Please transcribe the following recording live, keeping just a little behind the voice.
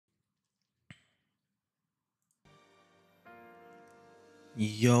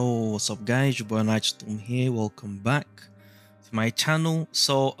Yo, what's up guys, your boy Nitrostorm here, welcome back to my channel.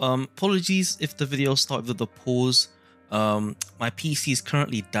 So apologies if the video started with a pause. My PC is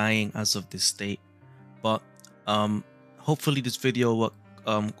currently dying as of this date, but hopefully this video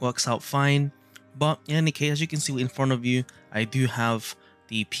works out fine. But in any case, as you can see in front of you, I do have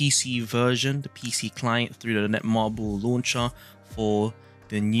the PC version, the PC client through the Netmarble launcher for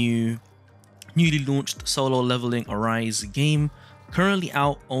the newly launched solo leveling Arise game, currently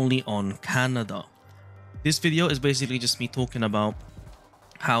out only on Canada. This video is basically just me talking about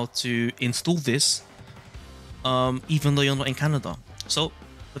how to install this even though you're not in Canada. So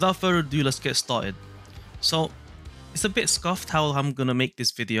without further ado, let's get started. So it's a bit scuffed how I'm gonna make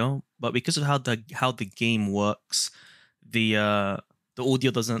this video, but because of how the game works, the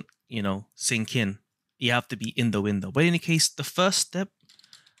audio doesn't, sink in. You have to be in the window. But in any case, the first step,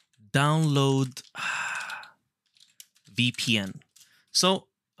 download VPN. So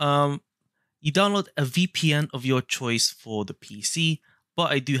you download a VPN of your choice for the PC,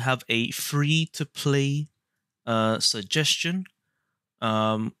 but I do have a free to play suggestion,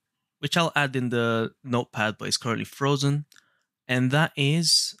 which I'll add in the notepad, but it's currently frozen, and that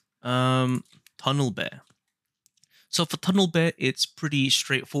is TunnelBear. So for TunnelBear, it's pretty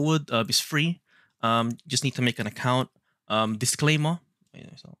straightforward. It's free. Just need to make an account. Disclaimer.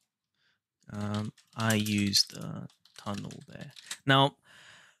 I used TunnelBear. Now,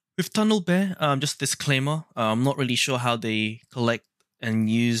 with TunnelBear, just disclaimer, I'm not really sure how they collect and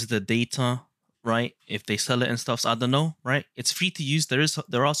use the data, right? If they sell it and stuff, so I don't know, right? It's free to use.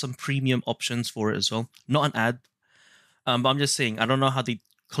 There are some premium options for it as well. Not an ad, but I'm just saying I don't know how they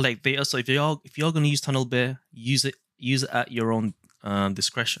collect data. So if you're going to use TunnelBear, use it at your own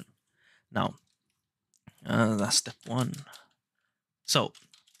discretion. Now, that's step one. So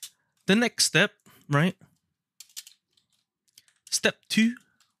the next step, right? Step two,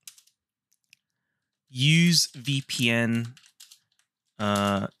 use VPN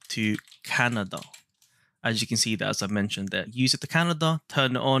to Canada. As you can see, that as I mentioned there, use it to Canada,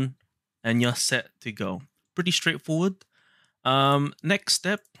 turn it on, and you're set to go. Pretty straightforward. Next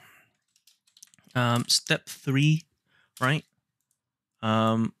step, step three, right?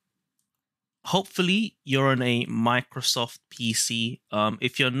 Hopefully you're on a Microsoft PC.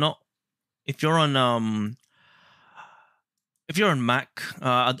 If you're on Mac,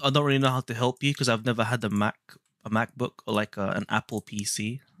 I don't really know how to help you because I've never had a MacBook or like an Apple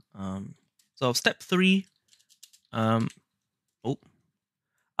PC. So step three, I'll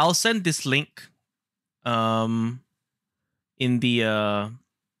send this link in the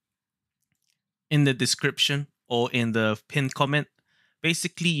description or in the pinned comment.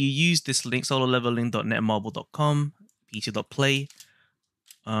 Basically, you use this link, sololeveling.netmarble.com, pc.play,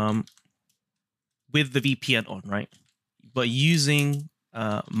 with the VPN on, right? But using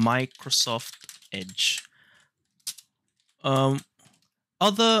Microsoft Edge.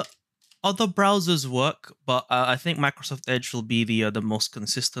 Other browsers work, but I think Microsoft Edge will be the most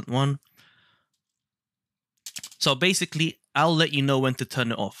consistent one. So basically, I'll let you know when to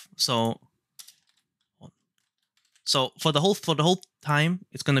turn it off. So for the whole time,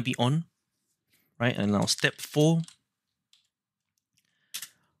 it's gonna be on, right? And now step four.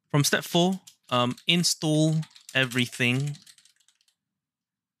 From step four, install everything.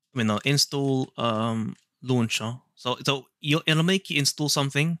 Install launcher. So it'll make you install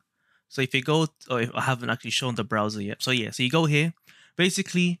something. So if you go, I haven't actually shown the browser yet. So yeah, so you go here.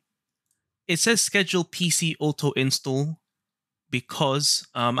 Basically, it says schedule PC auto install because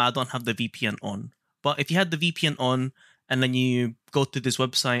I don't have the VPN on. But if you had the VPN on and then you go to this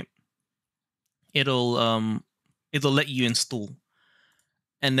website, it'll let you install.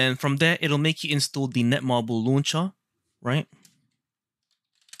 And then from there, it'll make you install the Netmarble launcher, right?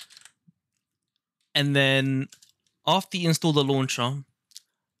 And then after you install the launcher,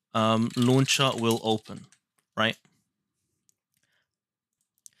 launcher will open, right?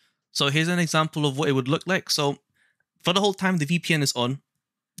 So here's an example of what it would look like. So for the whole time the VPN is on,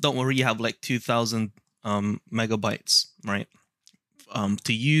 don't worry, you have like 2,000 megabytes, right,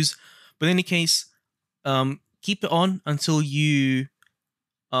 to use. But in any case, keep it on until you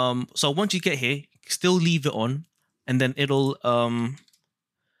so once you get here, still leave it on, and then it'll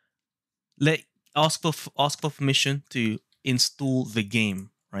ask for permission to install the game,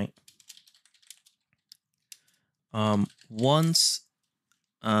 right? Once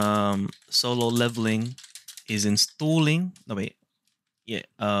solo leveling is installing,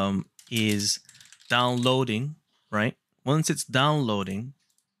 is downloading, right? Once it's downloading,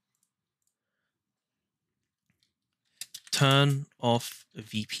 turn off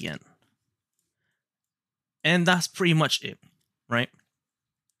VPN. And that's pretty much it, right?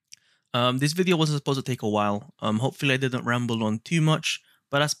 This video wasn't supposed to take a while. Hopefully I didn't ramble on too much,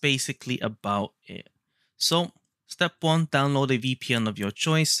 but that's basically about it. So step 1, download a VPN of your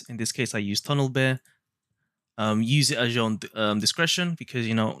choice. In this case, I use TunnelBear. Use it as your own discretion because,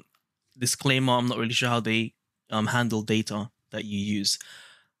 you know, disclaimer, I'm not really sure how they handle data that you use.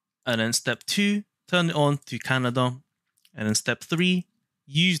 And then step 2, turn it on to Canada. And then step 3,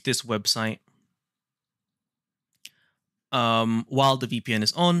 use this website while the VPN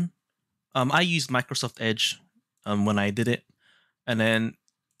is on. I used Microsoft Edge when I did it. And then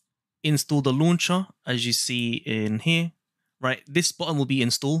install the launcher, as you see in here, right? This button will be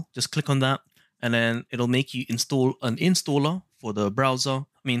install. Just click on that, and then it'll make you install an installer for the browser.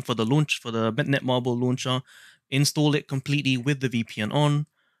 I mean, for the launch, for the Netmarble launcher. Install it completely with the VPN on,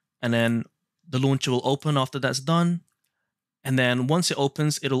 and then the launcher will open after that's done. And then once it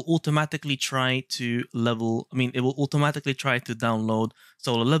opens, it'll automatically try to it will automatically try to download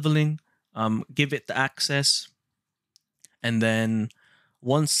Solar Leveling, give it the access, and then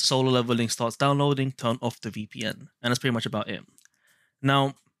once Solar Leveling starts downloading, turn off the VPN. And that's pretty much about it.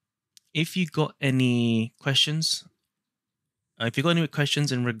 Now, if you got any questions,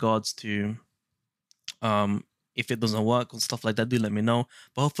 in regards to if it doesn't work or stuff like that, do let me know.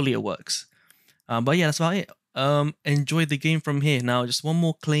 But hopefully it works. But yeah, that's about it. Enjoy the game from here. Now, just one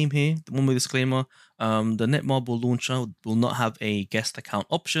more claim here, one more disclaimer. The Netmarble launcher will not have a guest account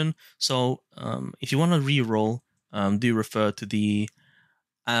option. So if you want to re-roll, do refer to the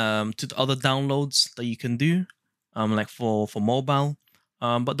other downloads that you can do, like for mobile.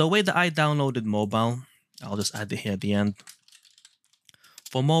 But the way that I downloaded mobile, I'll just add it here at the end.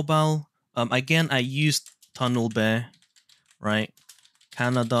 For mobile, again, I used TunnelBear, right?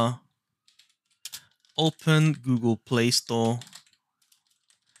 Canada. Open Google Play Store.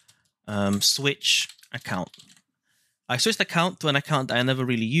 Switch account. I switched account to an account that I never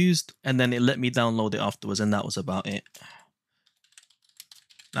really used, and then it let me download it afterwards, and that was about it.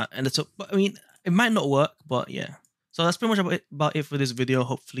 And it's I mean, it might not work, but yeah. So that's pretty much about it for this video.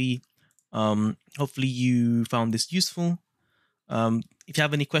 Hopefully you found this useful. If you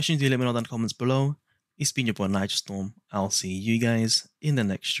have any questions, do let me know in the comments below. It's been your boy Nitrostorm. I'll see you guys in the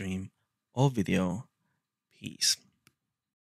next stream or video. Peace.